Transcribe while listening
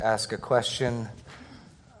ask a question.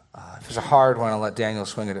 If it's a hard one, I'll let Daniel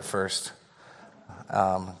swing it at first.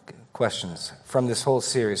 Questions from this whole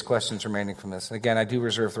series, questions remaining from this. And again, I do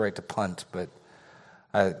reserve the right to punt, but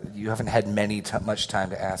you haven't had much time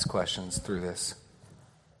to ask questions through this.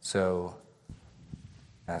 So,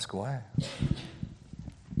 ask away.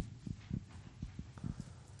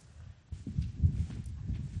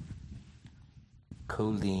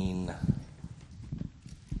 Colleen.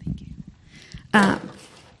 Thank you.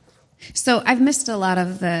 So I've missed a lot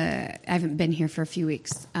of I haven't been here for a few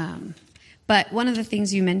weeks. But one of the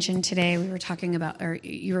things you mentioned today, you were talking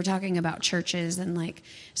about churches and like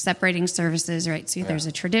separating services, right? So there's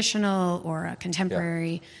a traditional or a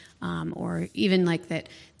contemporary, or even like that,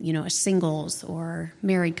 a singles or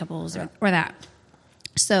married couples or that.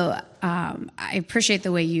 So I appreciate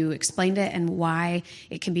the way you explained it and why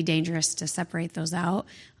it can be dangerous to separate those out.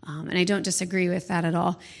 And I don't disagree with that at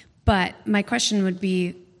all. But my question would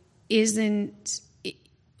be,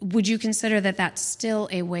 would you consider that that's still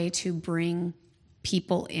a way to bring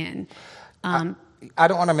people in? I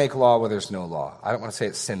don't want to make law where there's no law. I don't want to say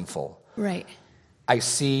it's sinful. Right. I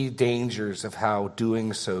see dangers of how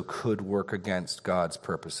doing so could work against God's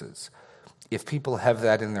purposes. If people have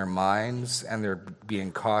that in their minds and they're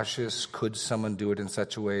being cautious, could someone do it in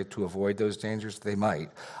such a way to avoid those dangers? They might.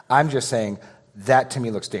 I'm just saying that to me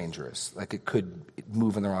looks dangerous. Like it could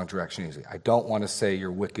move in the wrong direction easily. I don't want to say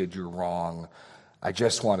you're wicked, you're wrong. I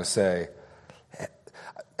just want to say,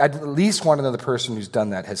 I'd at least want to know the person who's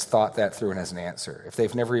done that has thought that through and has an answer. If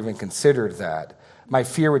they've never even considered that, my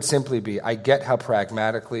fear would simply be, I get how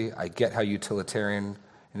pragmatically, I get how utilitarian,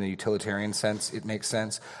 in the utilitarian sense, it makes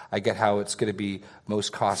sense. I get how it's going to be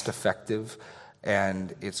most cost effective,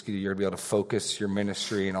 and you're going to be able to focus your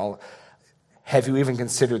ministry and all. Have you even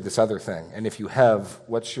considered this other thing? And if you have,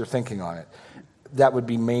 what's your thinking on it? That would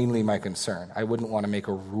be mainly my concern. I wouldn't want to make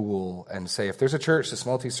a rule and say, if there's a church that's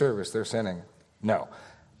multi-service, they're sinning. No.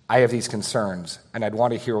 I have these concerns, and I'd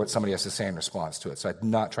want to hear what somebody has to say in response to it. So I'm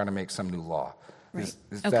not trying to make some new law. Right. Is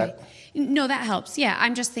okay. That... No, that helps. Yeah,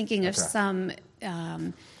 I'm just thinking of some,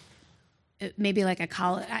 maybe like a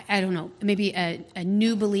college, I don't know, maybe a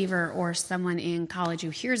new believer or someone in college who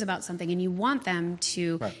hears about something, and you want them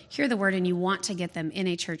to hear the word, and you want to get them in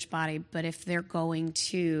a church body, but if they're going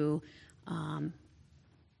to...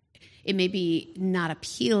 it may be not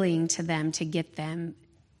appealing to them to get them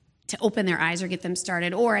to open their eyes or get them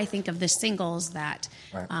started. Or I think of the singles that,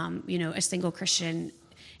 a single Christian,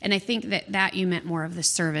 and I think that you meant more of the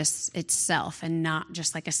service itself and not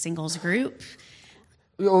just like a singles group.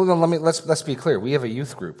 Well, let's be clear. We have a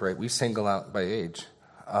youth group, right? We single out by age,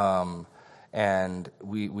 and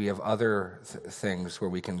we have other things where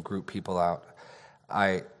we can group people out.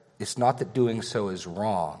 It's not that doing so is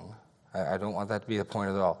wrong. I don't want that to be the point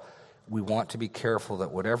at all. We want to be careful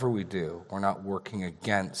that whatever we do, we're not working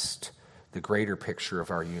against the greater picture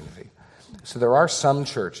of our unity. So there are some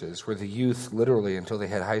churches where the youth, literally until they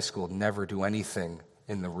hit high school, never do anything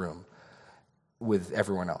in the room with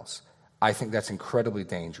everyone else. I think that's incredibly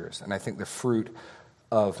dangerous, and I think the fruit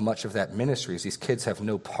of much of that ministry is these kids have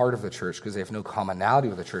no part of the church because they have no commonality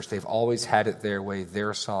with the church. They've always had it their way,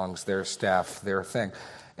 their songs, their staff, their thing,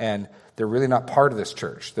 and they're really not part of this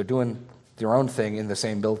church. They're doing their own thing in the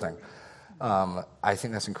same building. I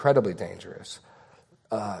think that's incredibly dangerous.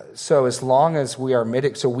 So as long as we are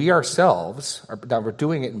we ourselves, we're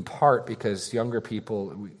doing it in part because younger people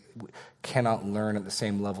we cannot learn at the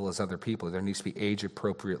same level as other people. There needs to be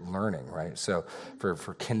age-appropriate learning, right? So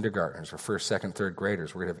for kindergartners, for first, second, third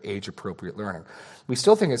graders, we're going to have age-appropriate learning. We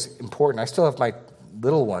still think it's important. I still have my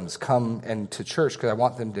little ones come to church because I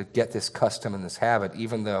want them to get this custom and this habit,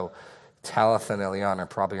 even though Talitha and Eliana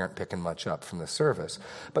probably aren't picking much up from the service,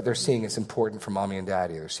 but they're seeing it's important for mommy and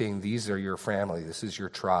daddy. They're seeing these are your family, this is your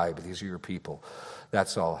tribe, these are your people.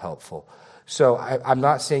 That's all helpful. So I'm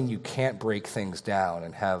not saying you can't break things down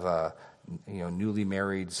and have a newly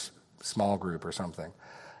married small group or something.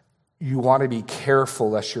 You want to be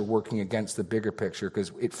careful lest you're working against the bigger picture,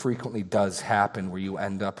 because it frequently does happen where you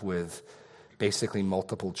end up with basically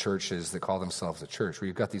multiple churches that call themselves a church, where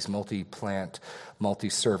you've got these multi-plant,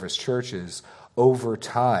 multi-service churches. Over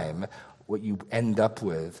time, what you end up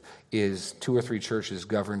with is 2 or 3 churches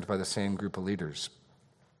governed by the same group of leaders,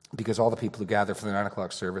 because all the people who gather for the 9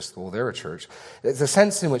 o'clock service, well, they're a church. It's a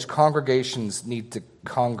sense in which congregations need to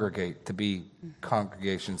congregate to be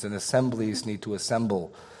congregations, and assemblies need to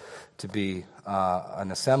assemble to be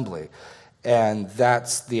an assembly. And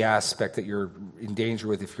that's the aspect that you're in danger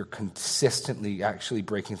with if you're consistently actually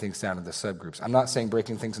breaking things down into subgroups. I'm not saying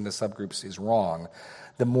breaking things into subgroups is wrong.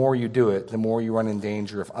 The more you do it, the more you run in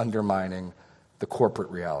danger of undermining the corporate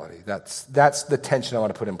reality. That's the tension I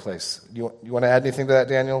want to put in place. You want to add anything to that,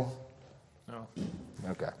 Daniel? No.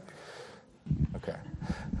 Okay.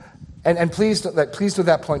 And pleased with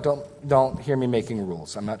that point, don't hear me making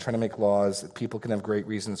rules. I'm not trying to make laws. People can have great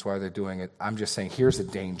reasons why they're doing it. I'm just saying here's a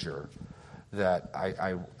danger that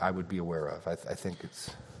I would be aware of. I think it's...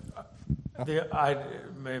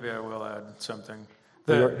 Maybe I will add something.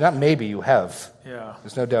 Not maybe, you have. Yeah.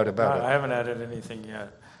 There's no doubt about it. I haven't added anything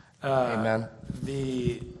yet. Amen.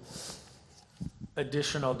 The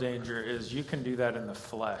additional danger is you can do that in the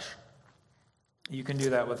flesh. You can do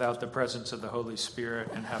that without the presence of the Holy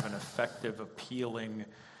Spirit and have an effective, appealing,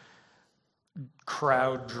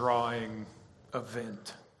 crowd-drawing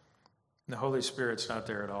event. The Holy Spirit's not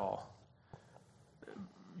there at all.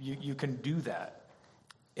 You can do that.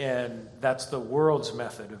 And that's the world's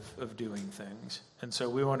method of doing things. And so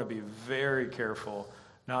we want to be very careful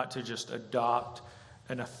not to just adopt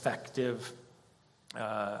an effective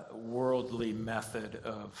worldly method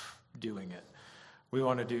of doing it. We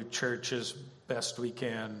want to do church as best we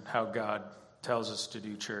can, how God tells us to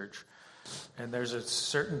do church. And there's a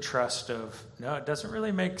certain trust of, no, it doesn't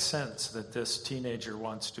really make sense that this teenager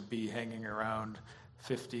wants to be hanging around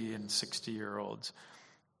 50 and 60-year-olds.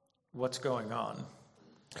 What's going on?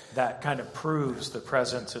 That kind of proves the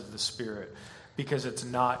presence of the Spirit because it's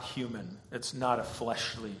not human. It's not a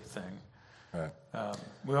fleshly thing. Right.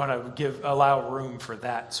 We want to allow room for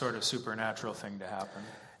that sort of supernatural thing to happen.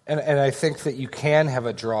 And I think that you can have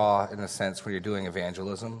a draw, in a sense, when you're doing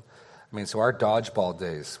evangelism. I mean, so our dodgeball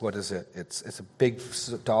days, what is it? It's a big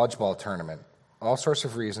dodgeball tournament. All sorts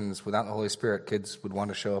of reasons, without the Holy Spirit, kids would want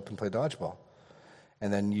to show up and play dodgeball.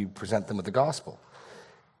 And then you present them with the gospel.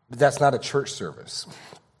 But that's not a church service.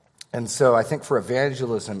 And so I think for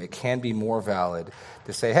evangelism, it can be more valid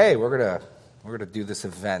to say, hey, we're gonna do this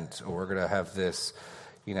event, or we're gonna have this,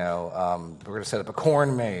 we're gonna set up a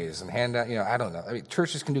corn maze and hand out, I don't know. I mean,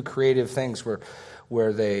 churches can do creative things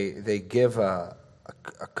where they give a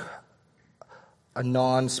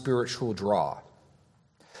non-spiritual draw.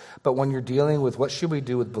 But when you're dealing with what should we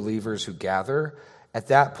do with believers who gather, at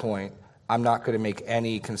that point, I'm not going to make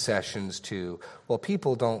any concessions to, well,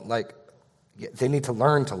 people don't like. They need to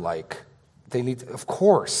learn to like. Of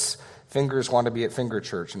course, fingers want to be at finger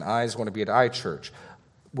church and eyes want to be at eye church.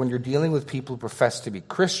 When you're dealing with people who profess to be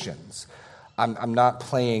Christians, I'm not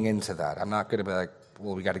playing into that. I'm not going to be like,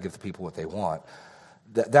 well, we got to give the people what they want.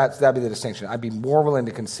 That'd be the distinction. I'd be more willing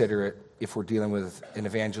to consider it if we're dealing with an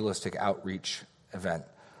evangelistic outreach event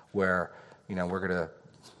where, we're going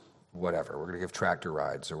to give tractor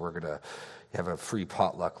rides, or we're going to have a free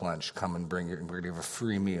potluck lunch, come and we're going to give a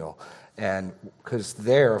free meal. And because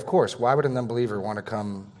there, of course, why would an unbeliever want to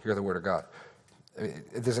come hear the word of God? I mean,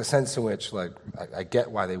 there's a sense in which, I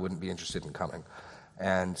get why they wouldn't be interested in coming.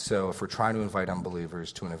 And so if we're trying to invite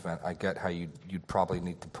unbelievers to an event, I get how you'd probably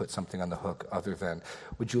need to put something on the hook other than,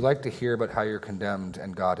 would you like to hear about how you're condemned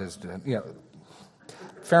and God has done,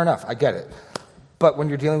 fair enough, I get it. But when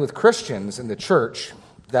you're dealing with Christians in the church,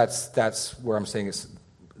 that's where I'm saying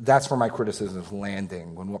that's where my criticism is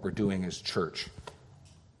landing when what we're doing is church.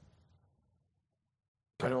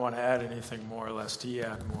 I don't want to add anything more lest he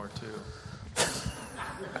add more too.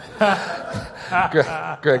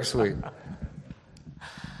 Greg, sweet.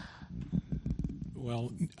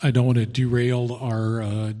 Well, I don't want to derail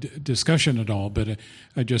our discussion at all, but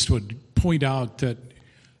I just would point out that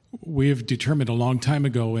we have determined a long time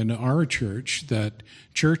ago in our church that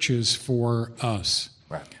church is for us.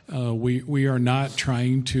 Right. We are not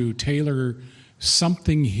trying to tailor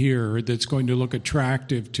something here that's going to look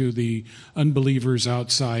attractive to the unbelievers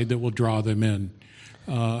outside that will draw them in.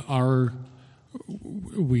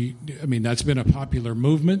 That's been a popular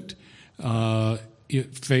movement.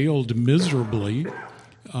 It failed miserably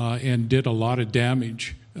and did a lot of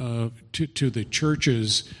damage to the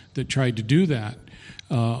churches that tried to do that.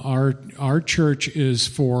 Our church is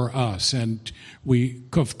for us, and we,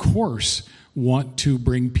 of course, want to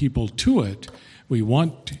bring people to it. We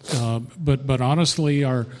want, but honestly,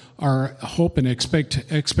 our hope and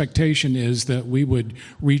expectation is that we would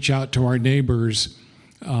reach out to our neighbors.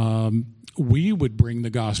 We would bring the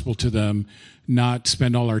gospel to them, not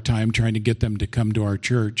spend all our time trying to get them to come to our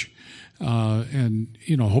church. And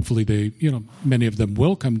hopefully many of them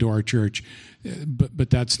will come to our church, but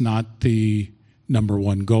that's not the number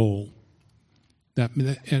one goal.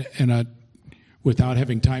 Without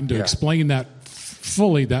having time to explain that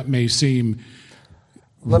fully, that may seem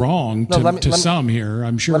wrong to some here,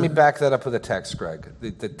 I'm sure. Let me back that up with a text, Greg.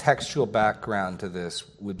 The textual background to this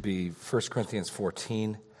would be 1 Corinthians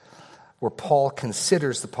 14, where Paul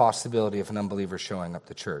considers the possibility of an unbeliever showing up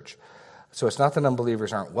to church. So it's not that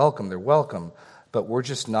unbelievers aren't welcome, they're welcome, but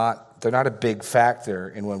they're not a big factor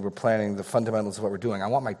in when we're planning the fundamentals of what we're doing. I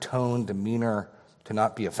want my tone, demeanor to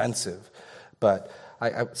not be offensive. But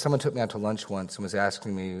someone took me out to lunch once and was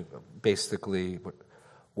asking me basically,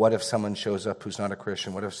 what if someone shows up who's not a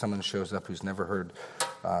Christian? What if someone shows up who's never heard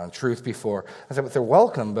truth before? I said, well, they're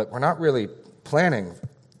welcome, but we're not really planning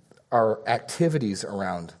our activities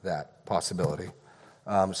around that possibility.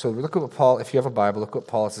 So look at what Paul, if you have a Bible, look what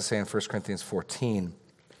Paul has to say in 1 Corinthians 14.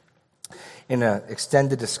 In an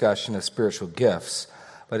extended discussion of spiritual gifts,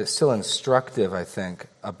 but it's still instructive, I think,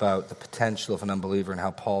 about the potential of an unbeliever and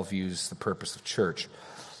how Paul views the purpose of church.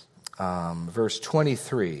 Verse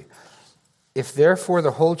 23, if therefore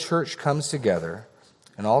the whole church comes together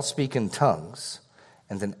and all speak in tongues,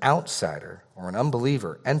 and an outsider or an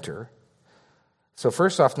unbeliever enter. So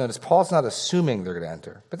first off, notice Paul's not assuming they're going to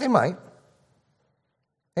enter, but they might.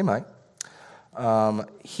 They might.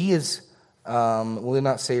 He is, will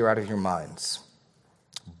not say you're out of your minds.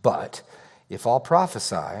 But if all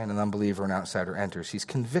prophesy and an unbeliever or an outsider enters, he's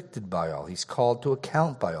convicted by all. He's called to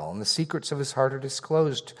account by all, and the secrets of his heart are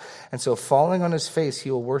disclosed. And so falling on his face,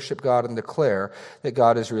 he will worship God and declare that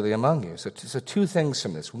God is really among you. So two things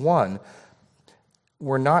from this. One,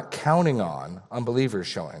 we're not counting on unbelievers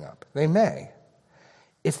showing up. They may.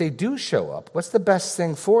 If they do show up, what's the best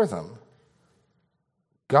thing for them?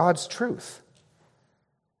 God's truth.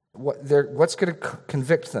 What's going to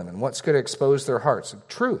convict them and what's going to expose their hearts?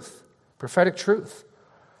 Truth, prophetic truth.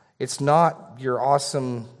 It's not your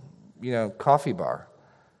awesome, coffee bar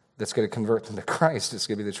that's going to convert them to Christ. It's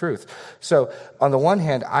going to be the truth. So on the one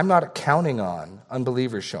hand, I'm not counting on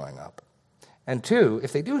unbelievers showing up. And two,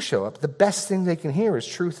 if they do show up, the best thing they can hear is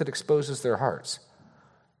truth that exposes their hearts.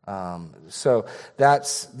 So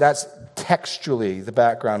that's textually the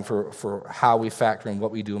background for how we factor in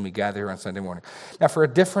what we do when we gather here on Sunday morning. Now, for a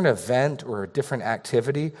different event or a different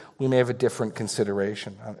activity, we may have a different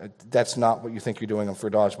consideration. That's not what you think you're doing for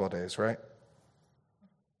dodgeball days, right?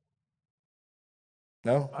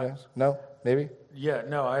 No? Yes? No? Maybe? Yeah,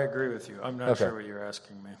 no, I agree with you. I'm not sure what you're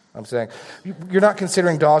asking me. I'm saying, you're not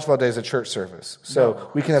considering dodgeball days a church service. So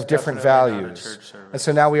No, we can have different values. And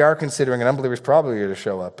so now we are considering an unbeliever's probably going to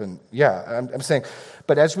show up. And I'm saying,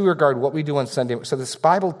 but as we regard what we do on Sunday, so this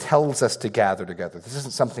Bible tells us to gather together. This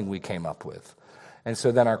isn't something we came up with. And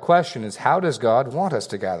so then our question is, how does God want us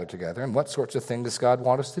to gather together? And what sorts of things does God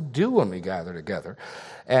want us to do when we gather together?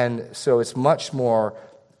 And so it's much more,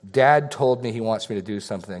 Dad told me he wants me to do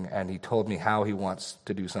something, and he told me how he wants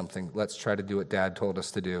to do something. Let's try to do what Dad told us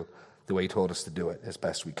to do, the way he told us to do it as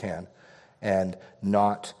best we can, and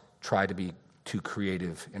not try to be too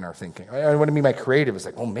creative in our thinking. And what I mean by creative is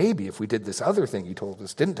like, well, maybe if we did this other thing he told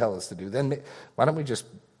us, didn't tell us to do, then why don't we just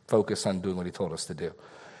focus on doing what he told us to do?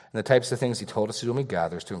 And the types of things he told us to do when we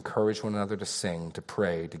gather is to encourage one another to sing, to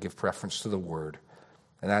pray, to give preference to the word.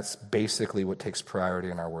 And that's basically what takes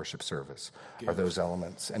priority in our worship service, are those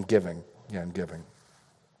elements. And giving. Yeah, and giving.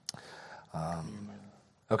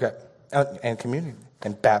 Okay. And communion.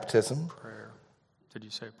 And baptism. Prayer. Did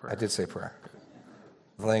you say prayer? I did say prayer.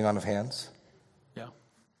 The laying on of hands. Yeah.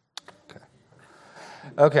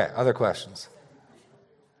 Okay, other questions?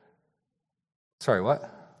 Sorry, what?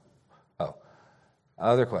 Oh.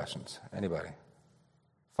 Other questions? Anybody?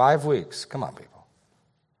 5 weeks. Come on, people.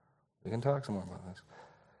 We can talk some more about this.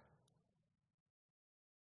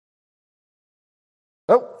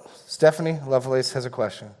 Oh, Stephanie Lovelace has a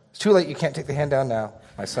question. It's too late. You can't take the hand down now.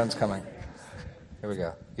 My son's coming. Here we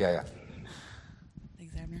go. Yeah.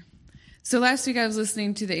 Thanks, Abner. So last week I was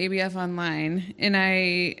listening to the ABF online, and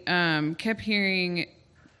I kept hearing,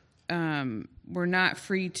 we're not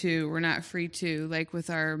free to, like with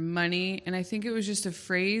our money. And I think it was just a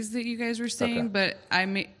phrase that you guys were saying, but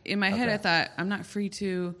in my head I thought, I'm not free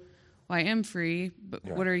to, well, I am free, but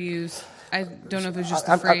what are you... I don't know if it was just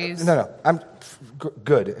a phrase. No. I'm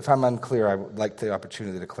good. If I'm unclear, I would like the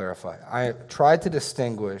opportunity to clarify. I tried to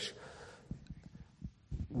distinguish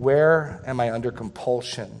where am I under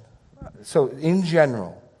compulsion. So in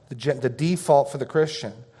general, the default for the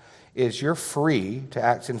Christian is you're free to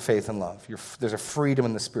act in faith and love. There's a freedom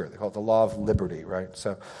in the Spirit. They call it the law of liberty, right?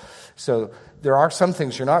 So there are some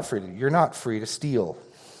things you're not free to. You're not free to steal.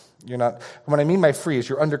 You're not. What I mean by free is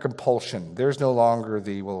you're under compulsion. There's no longer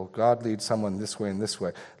God leads someone this way and this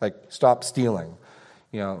way. Like, stop stealing.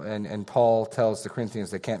 And Paul tells the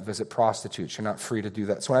Corinthians they can't visit prostitutes. You're not free to do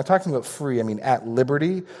that. So when I'm talking about free, I mean at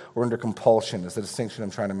liberty or under compulsion is the distinction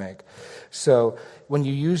I'm trying to make. So when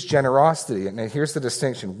you use generosity, and here's the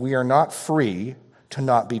distinction, we are not free to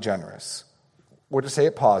not be generous. Or to say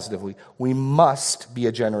it positively, we must be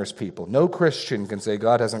a generous people. No Christian can say,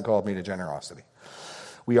 God hasn't called me to generosity.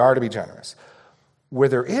 We are to be generous. Where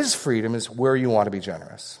there is freedom is where you want to be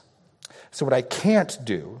generous. So what I can't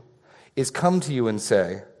do is come to you and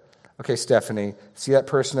say, okay, Stephanie, see that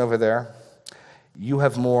person over there? You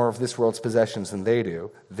have more of this world's possessions than they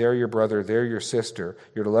do. They're your brother, they're your sister.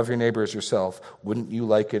 You're to love your neighbor as yourself. Wouldn't you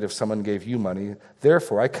like it if someone gave you money?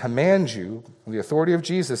 Therefore, I command you, on the authority of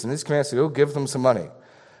Jesus, and his commands to go give them some money.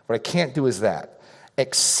 What I can't do is that.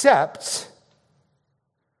 Except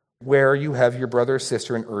where you have your brother or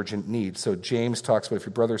sister in urgent need. So James talks about if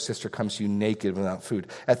your brother or sister comes to you naked without food.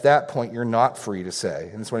 At that point, you're not free to say,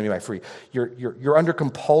 and that's what I mean by free. You're under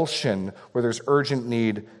compulsion where there's urgent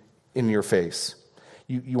need in your face.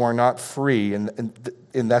 You are not free, and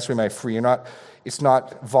that's what I mean by free. It's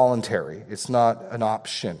not voluntary. It's not an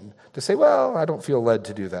option to say, well, I don't feel led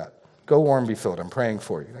to do that. Go warm, be filled. I'm praying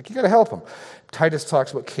for you. Like, you got to help them. Titus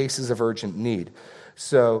talks about cases of urgent need.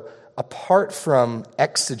 So apart from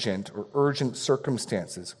exigent or urgent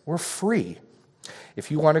circumstances, we're free.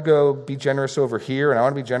 If you want to go be generous over here, and I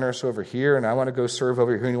want to be generous over here, and I want to go serve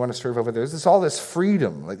over here, and you want to serve over there, there's all this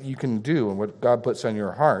freedom that you can do and what God puts on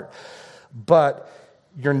your heart. But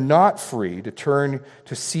you're not free to turn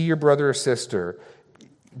to see your brother or sister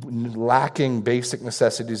lacking basic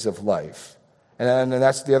necessities of life. And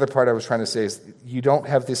that's the other part I was trying to say is you don't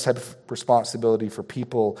have this type of responsibility for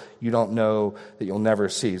people you don't know that you'll never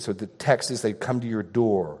see. So the text is they come to your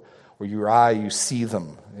door or your eye, you see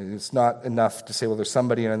them. It's not enough to say, well, there's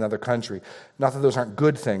somebody in another country. Not that those aren't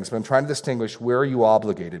good things, but I'm trying to distinguish where are you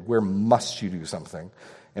obligated, where must you do something,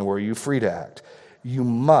 and where are you free to act. You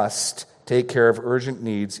must take care of urgent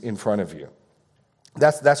needs in front of you.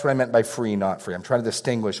 That's what I meant by free, not free. I'm trying to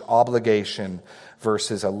distinguish obligation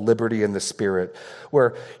versus a liberty in the spirit,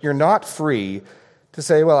 where you're not free to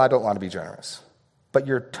say, well, I don't want to be generous. But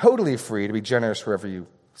you're totally free to be generous wherever you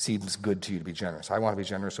seems good to you to be generous. I want to be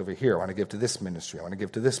generous over here. I want to give to this ministry. I want to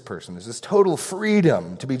give to this person. There's this total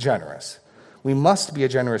freedom to be generous. We must be a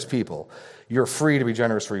generous people. You're free to be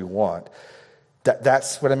generous where you want.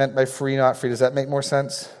 That's what I meant by free, not free. Does that make more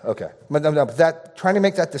sense? Okay. But trying to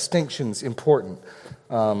make that distinction is important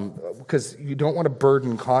because you don't want to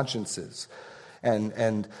burden consciences.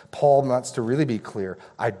 And Paul wants to really be clear.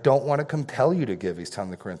 I don't want to compel you to give, he's telling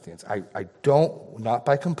the Corinthians. I don't, not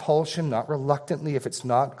by compulsion, not reluctantly, if it's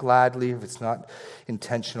not gladly, if it's not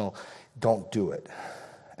intentional, don't do it.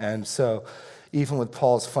 And so even with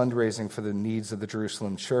Paul's fundraising for the needs of the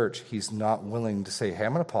Jerusalem church, he's not willing to say, hey,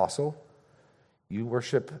 I'm an apostle. You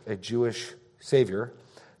worship a Jewish Savior,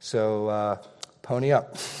 so pony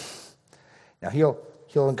up. Now he'll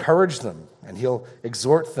encourage them, and he'll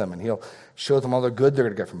exhort them, and he'll show them all the good they're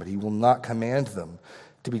going to get from it. He will not command them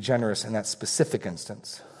to be generous in that specific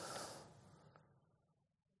instance.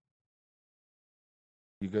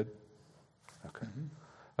 You good? Okay.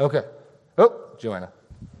 Okay. Oh, Joanna.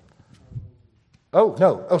 Oh,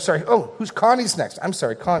 no. Oh, sorry. Oh, who's Connie's next? I'm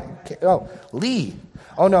sorry. Connie. Oh, Lee.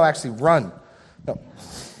 Oh, no, actually, run. No.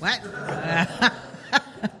 What?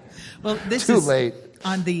 Well, this Too is late.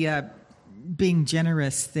 On the being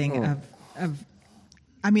generous thing of.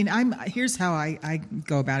 I mean, here's how I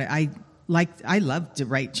go about it. I love to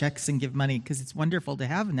write checks and give money because it's wonderful to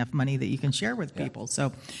have enough money that you can share with people.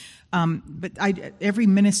 So, but every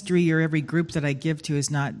ministry or every group that I give to is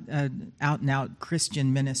not out and out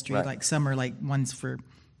Christian ministry. Right. Like some are like ones for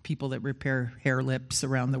people that repair hair lips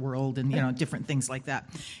around the world and, different things like that.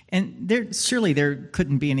 And there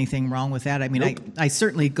couldn't be anything wrong with that. I mean, nope. I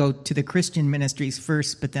certainly go to the Christian ministries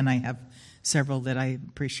first, but then I have several that I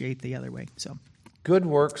appreciate the other way. So good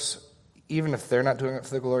works, even if they're not doing it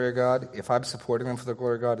for the glory of God, if I'm supporting them for the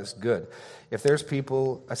glory of God, is good. If there's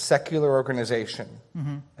people, a secular organization,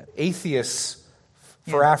 atheists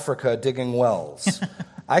for Africa digging wells,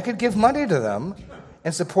 I could give money to them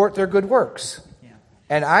and support their good works.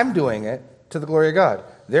 And I'm doing it to the glory of God.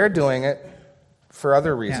 They're doing it for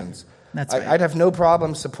other reasons. Yeah, that's right. I'd have no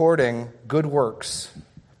problem supporting good works.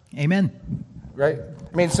 Amen. Right?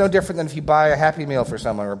 I mean, it's no different than if you buy a Happy Meal for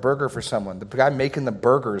someone or a burger for someone. The guy making the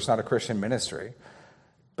burger is not a Christian ministry,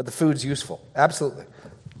 but the food's useful. Absolutely.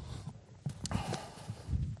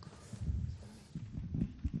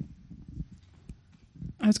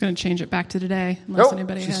 I was going to change it back to today, unless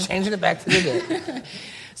anybody she's has. Changing it back to today.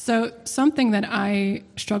 So something that I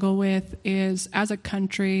struggle with is, as a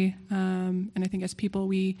country, and I think as people,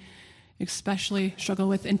 we especially struggle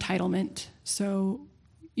with entitlement. So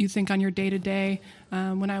you think on your day-to-day,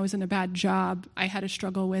 when I was in a bad job, I had a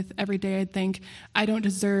struggle with every day I'd think, I don't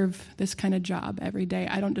deserve this kind of job every day.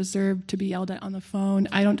 I don't deserve to be yelled at on the phone.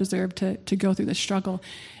 I don't deserve to go through this struggle.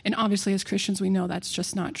 And obviously as Christians, we know that's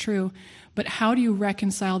just not true. But how do you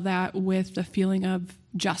reconcile that with the feeling of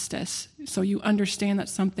justice? So you understand that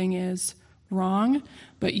something is wrong,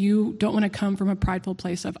 but you don't want to come from a prideful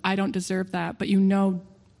place of, I don't deserve that, but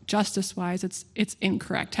justice-wise, it's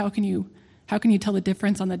incorrect. How can you tell the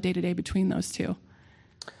difference on the day-to-day between those two?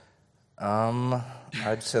 I'd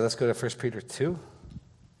say let's go to 1 Peter 2.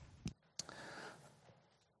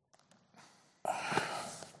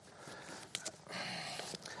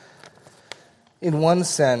 In one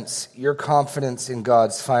sense, your confidence in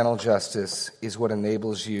God's final justice is what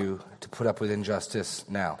enables you to put up with injustice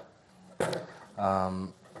now. I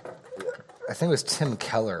think it was Tim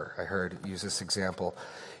Keller, I heard, use this example.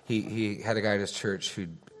 He had a guy at his church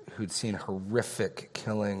who'd seen horrific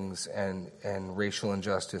killings and racial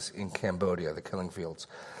injustice in Cambodia, the killing fields.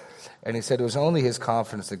 And he said it was only his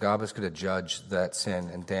confidence that God was going to judge that sin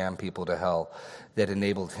and damn people to hell that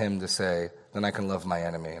enabled him to say, then I can love my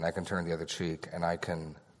enemy and I can turn the other cheek and I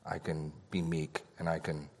can be meek and I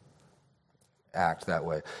can act that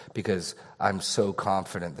way because I'm so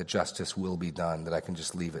confident that justice will be done that I can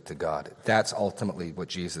just leave it to God. That's ultimately what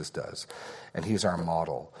Jesus does, and he's our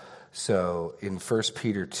model. So in 1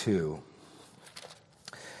 Peter 2,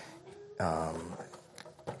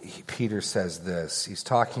 Peter says this. He's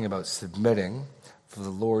talking about submitting for the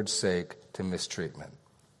Lord's sake to mistreatment.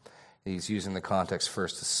 He's using the context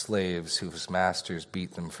first to slaves whose masters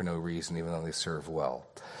beat them for no reason, even though they serve well.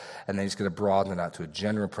 And then he's going to broaden it out to a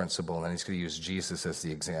general principle, and then he's going to use Jesus as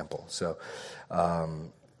the example. So,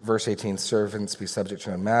 verse 18, servants, be subject to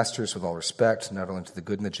your own masters with all respect, not only to the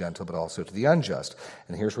good and the gentle, but also to the unjust.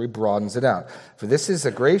 And here's where he broadens it out. For this is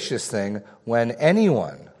a gracious thing when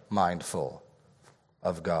anyone mindful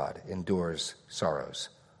of God endures sorrows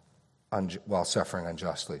while suffering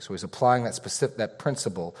unjustly. So he's applying that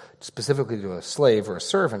principle specifically to a slave or a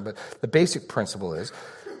servant, but the basic principle is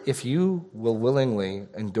if you will willingly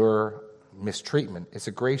endure mistreatment, it's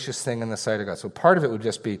a gracious thing in the sight of God. So part of it would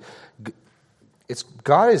just be,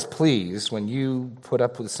 God is pleased when you put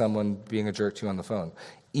up with someone being a jerk to you on the phone,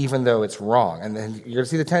 even though it's wrong. And then you're going to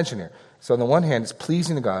see the tension here. So on the one hand, it's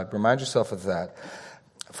pleasing to God. Remind yourself of that.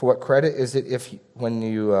 For what credit is it if when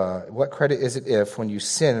you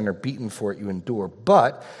sin and are beaten for it, you endure?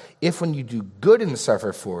 But if when you do good and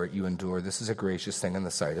suffer for it, you endure, this is a gracious thing in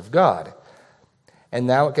the sight of God. And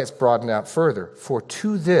now it gets broadened out further. For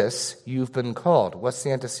to this you've been called. What's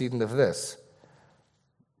the antecedent of this?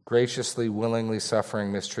 Graciously, willingly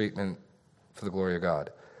suffering mistreatment for the glory of God.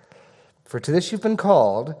 For to this you've been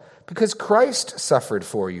called, because Christ suffered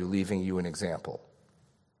for you, leaving you an example.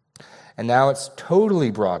 And now it's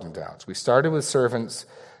totally broadened out. So we started with servants,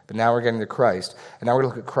 but now we're getting to Christ. And now we're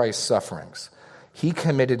going to look at Christ's sufferings. He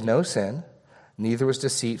committed no sin, neither was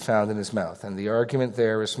deceit found in his mouth. And the argument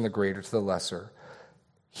there is from the greater to the lesser.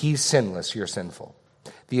 He's sinless, you're sinful.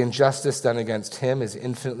 The injustice done against him is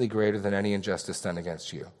infinitely greater than any injustice done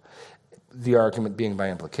against you. The argument being by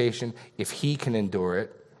implication, if he can endure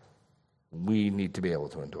it, we need to be able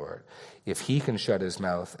to endure it. If he can shut his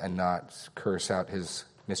mouth and not curse out his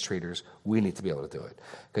mistreaters, we need to be able to do it.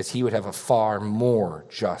 Because he would have a far more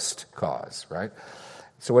just cause, right?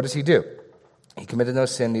 So what does he do? He committed no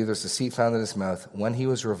sin, neither was deceit found in his mouth. When he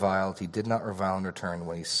was reviled, he did not revile in return.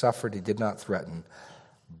 When he suffered, he did not threaten,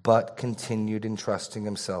 but continued entrusting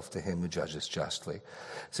himself to him who judges justly.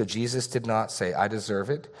 So Jesus did not say, I deserve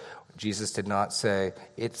it. Jesus did not say,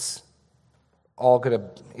 it's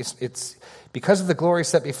because of the glory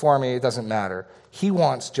set before me, it doesn't matter. He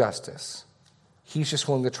wants justice. He's just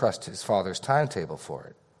willing to trust his Father's timetable for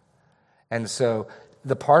it. And so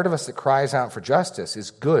the part of us that cries out for justice is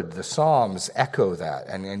good. The Psalms echo that,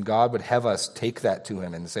 and God would have us take that to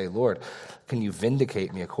him and say, Lord, can you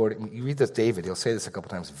vindicate me according... You read this, David, he'll say this a couple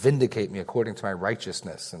times, vindicate me according to my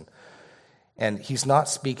righteousness. And he's not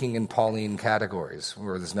speaking in Pauline categories,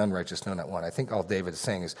 where there's none righteous, no, not one. I think all David is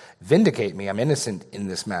saying is, vindicate me, I'm innocent in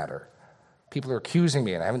this matter. People are accusing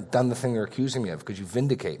me, and I haven't done the thing they're accusing me of because you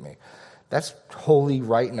vindicate me. That's wholly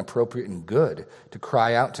right and appropriate and good to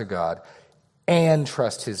cry out to God and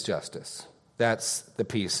trust his justice. That's the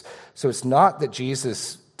piece. So it's not that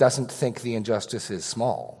Jesus doesn't think the injustice is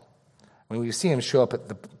small. When we see him show up at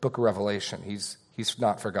the book of Revelation, he's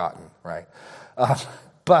not forgotten, right?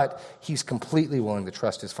 But he's completely willing to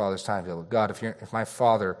trust his Father's timetable. God, if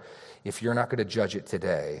you're not going to judge it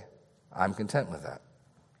today, I'm content with that.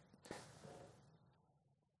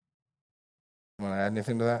 You want to add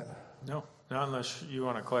anything to that? No, not unless you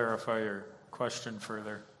want to clarify your question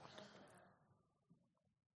further.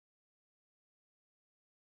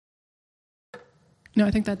 No,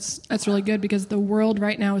 I think that's really good because the world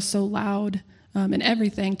right now is so loud and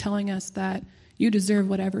everything telling us that you deserve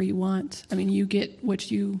whatever you want. I mean, you get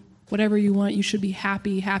whatever you want. You should be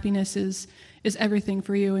happy. Happiness is is everything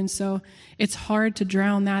for you. And so it's hard to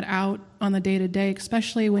drown that out on the day-to-day,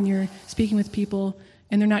 especially when you're speaking with people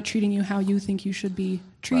and they're not treating you how you think you should be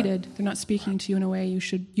treated. Right. They're not speaking to you in a way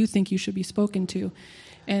you think you should be spoken to.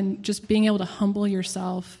 And just being able to humble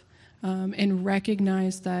yourself and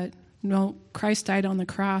recognize that, no, Christ died on the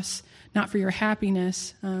cross, not for your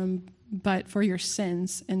happiness, but for your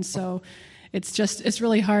sins. And so it's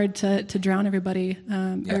really hard to drown everybody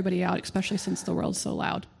out, especially since the world's so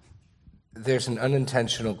loud. There's an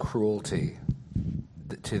unintentional cruelty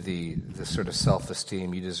to the sort of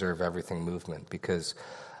self-esteem, you deserve everything movement, because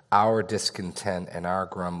our discontent and our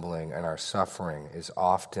grumbling and our suffering is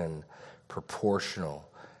often proportional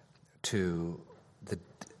to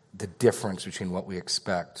the difference between what we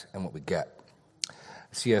expect and what we get.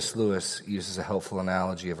 C.S. Lewis uses a helpful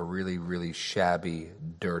analogy of a really, really shabby,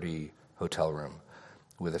 dirty hotel room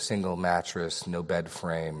with a single mattress, no bed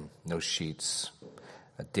frame, no sheets,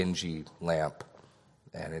 a dingy lamp,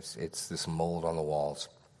 and it's this mold on the walls.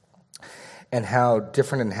 And how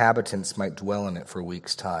different inhabitants might dwell in it for a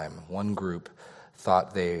week's time. One group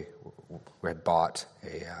thought they had bought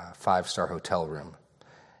a 5-star hotel room.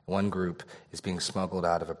 One group is being smuggled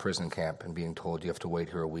out of a prison camp and being told you have to wait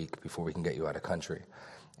here a week before we can get you out of country.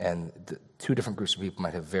 And the two different groups of people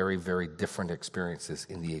might have very, very different experiences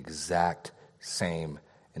in the exact same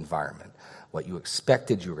environment. What you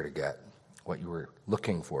expected you were going to get, what you were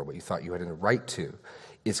looking for, what you thought you had a right to,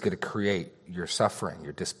 is going to create your suffering,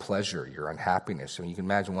 your displeasure, your unhappiness. I mean, you can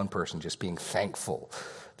imagine one person just being thankful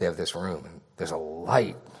they have this room and there's a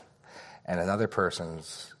light, and another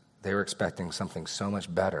person's, they were expecting something so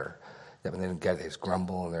much better that when they didn't get it, they just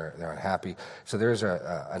grumble and they're unhappy. So there's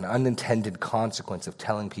an unintended consequence of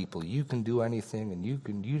telling people you can do anything and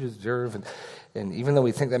you deserve, and even though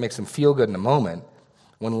we think that makes them feel good in a moment,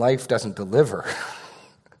 when life doesn't deliver,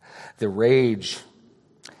 the rage,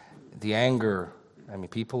 the anger, I mean,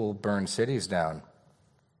 people will burn cities down,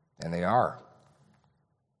 and they are.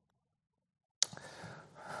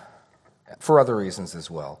 For other reasons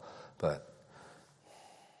as well, but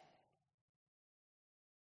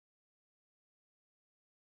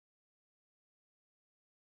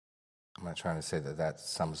I'm not trying to say that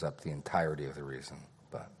sums up the entirety of the reason,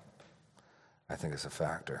 but I think it's a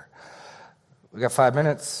factor. We got 5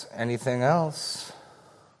 minutes. Anything else?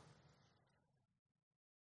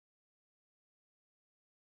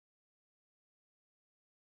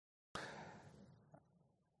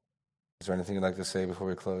 Is there anything you'd like to say before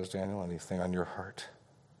we close, Daniel? Anything on your heart?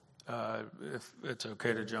 If it's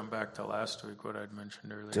okay to jump back to last week, what I'd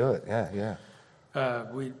mentioned earlier. Do it, yeah.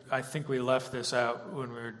 I think we left this out when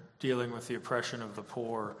we were dealing with the oppression of the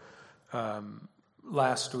poor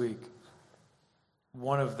last week.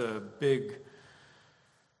 One of the big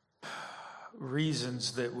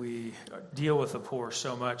reasons that we deal with the poor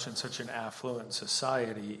so much in such an affluent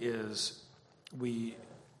society is we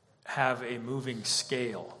have a moving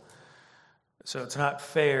scale. So it's not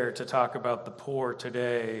fair to talk about the poor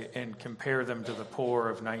today and compare them to the poor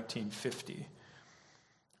of 1950.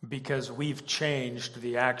 Because we've changed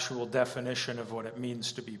the actual definition of what it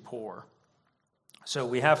means to be poor. So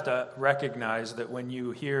we have to recognize that when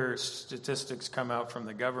you hear statistics come out from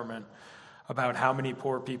the government about how many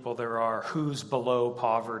poor people there are, who's below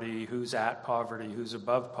poverty, who's at poverty, who's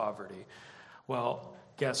above poverty, well,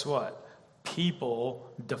 guess what?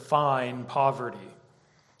 People define poverty,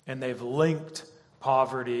 and they've linked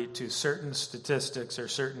poverty to certain statistics or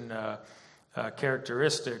certain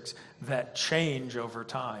characteristics that change over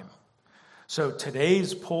time. So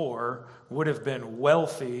today's poor would have been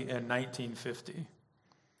wealthy in 1950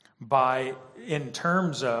 in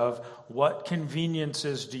terms of what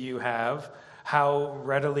conveniences do you have, how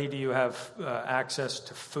readily do you have access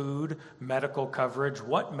to food, medical coverage,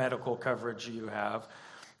 what medical coverage do you have.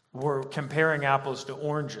 We're comparing apples to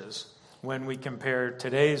oranges when we compare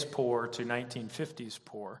today's poor to 1950s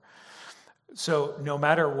poor. So no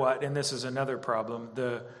matter what, and this is another problem,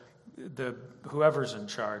 the whoever's in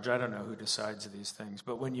charge, I don't know who decides these things,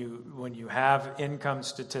 but when you have income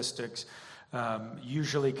statistics,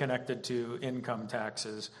 usually connected to income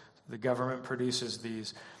taxes, the government produces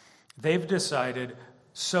these. They've decided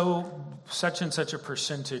such and such a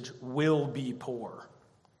percentage will be poor.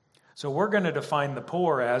 So we're going to define the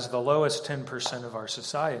poor as the lowest 10% of our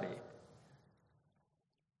society.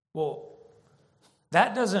 Well,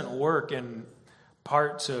 that doesn't work in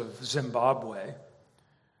parts of Zimbabwe,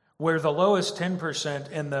 where the lowest 10%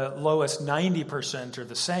 and the lowest 90% are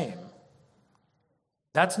the same.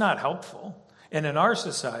 That's not helpful. And in our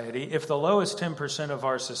society, if the lowest 10% of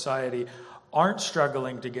our society aren't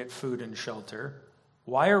struggling to get food and shelter,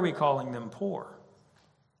 why are we calling them poor?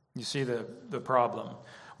 You see the problem.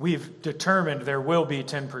 we've determined there will be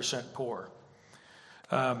 10% poor.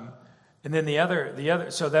 And then the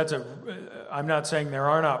other, so I'm not saying there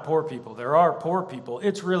are not poor people. There are poor people.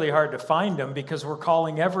 It's really hard to find them because we're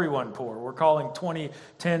calling everyone poor. We're calling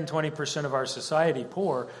 20% of our society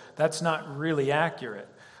poor. That's not really accurate.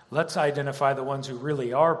 Let's identify the ones who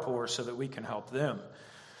really are poor so that we can help them.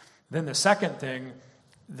 Then the second thing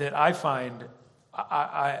that I find,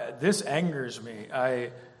 this angers me.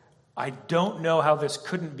 I don't know how this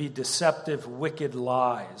couldn't be deceptive, wicked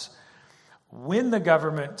lies. When the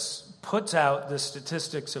government puts out the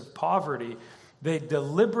statistics of poverty, they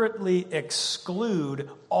deliberately exclude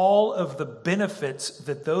all of the benefits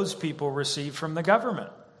that those people receive from the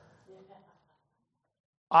government.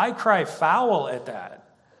 I cry foul at that.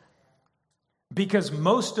 Because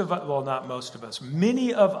many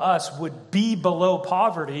of us would be below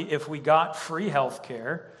poverty if we got free health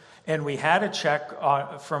care and we had a check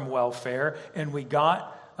from welfare and we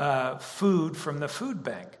got food from the food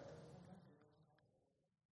bank.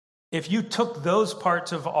 If you took those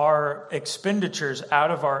parts of our expenditures out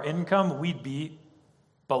of our income, we'd be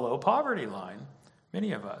below poverty line,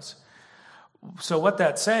 many of us. So what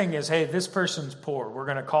that's saying is, hey, this person's poor. We're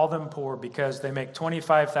going to call them poor because they make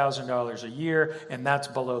 $25,000 a year, and that's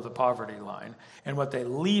below the poverty line. And what they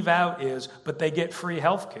leave out is, but they get free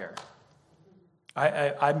health care.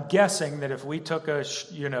 I'm guessing that if we took a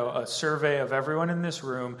survey of everyone in this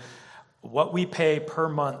room, what we pay per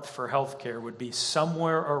month for health care would be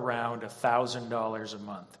somewhere around $1,000 a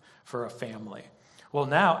month for a family. Well,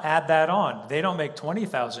 now add that on. They don't make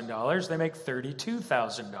 $20,000. They make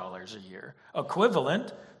 $32,000 a year.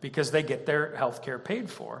 Equivalent, because they get their health care paid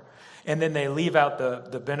for. And then they leave out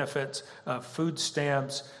the benefits of food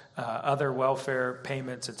stamps, other welfare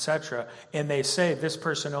payments, etc. And they say this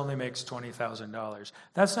person only makes $20,000.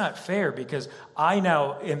 That's not fair, because I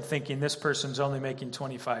now am thinking this person's only making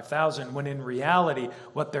 $25,000, when in reality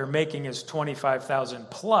what they're making is $25,000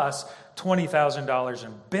 plus $20,000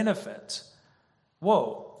 in benefits.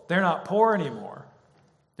 Whoa, they're not poor anymore.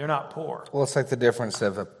 They're not poor. Well, it's like the difference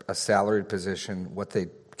of a salaried position, what they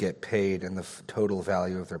get paid, and the total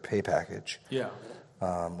value of their pay package. Yeah.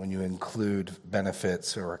 When you include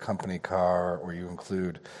benefits or a company car, or you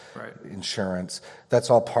include insurance,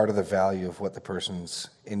 that's all part of the value of what the person's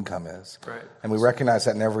income is. Right. And we recognize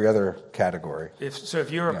that in every other category.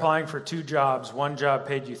 If you were applying for two jobs, one job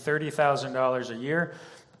paid you $30,000 a year,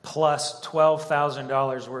 plus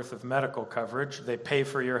 $12,000 worth of medical coverage. They pay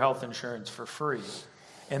for your health insurance for free.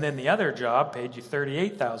 And then the other job paid you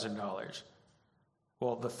 $38,000.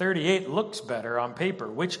 Well, the $38,000 looks better on paper.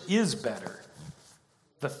 Which is better?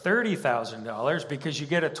 The $30,000, because you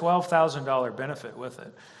get a $12,000 benefit with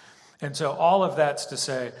it. And so all of that's to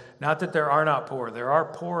say, not that there are not poor. There are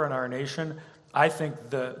poor in our nation. I think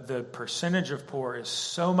the percentage of poor is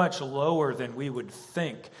so much lower than we would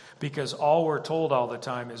think, because all we're told all the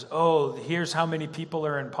time is, oh, here's how many people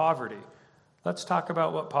are in poverty. Let's talk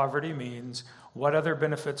about what poverty means. What other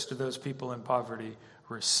benefits do those people in poverty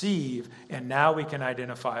receive? And now we can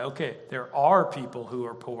identify, okay, there are people who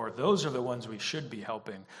are poor. Those are the ones we should be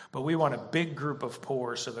helping. But we want a big group of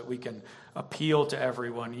poor so that we can appeal to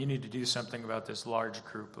everyone. You need to do something about this large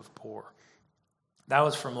group of poor. That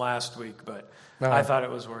was from last week, but I thought it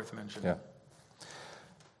was worth mentioning. Yeah.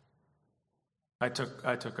 I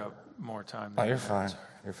took up more time. Oh, you're fine.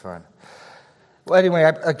 You're fine. Well, anyway,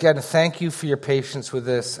 again, thank you for your patience with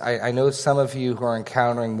this. I know some of you who are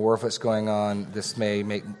encountering more of what's going on, this may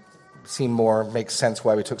make sense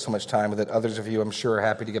why we took so much time with it. Others of you, I'm sure, are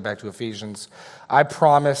happy to get back to Ephesians. I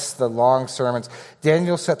promise the long sermons.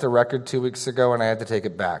 Daniel set the record 2 weeks ago, and I had to take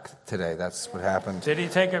it back today. That's what happened. Did he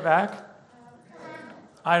take it back?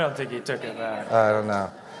 I don't think he took it back. I don't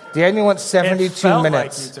know. Daniel went 72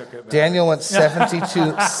 minutes. Like he took it back. Daniel went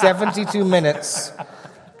 72 minutes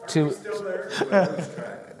to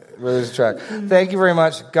lose track. Thank you very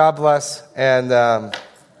much. God bless. And I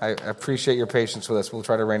appreciate your patience with us. We'll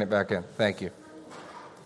try to rein it back in. Thank you.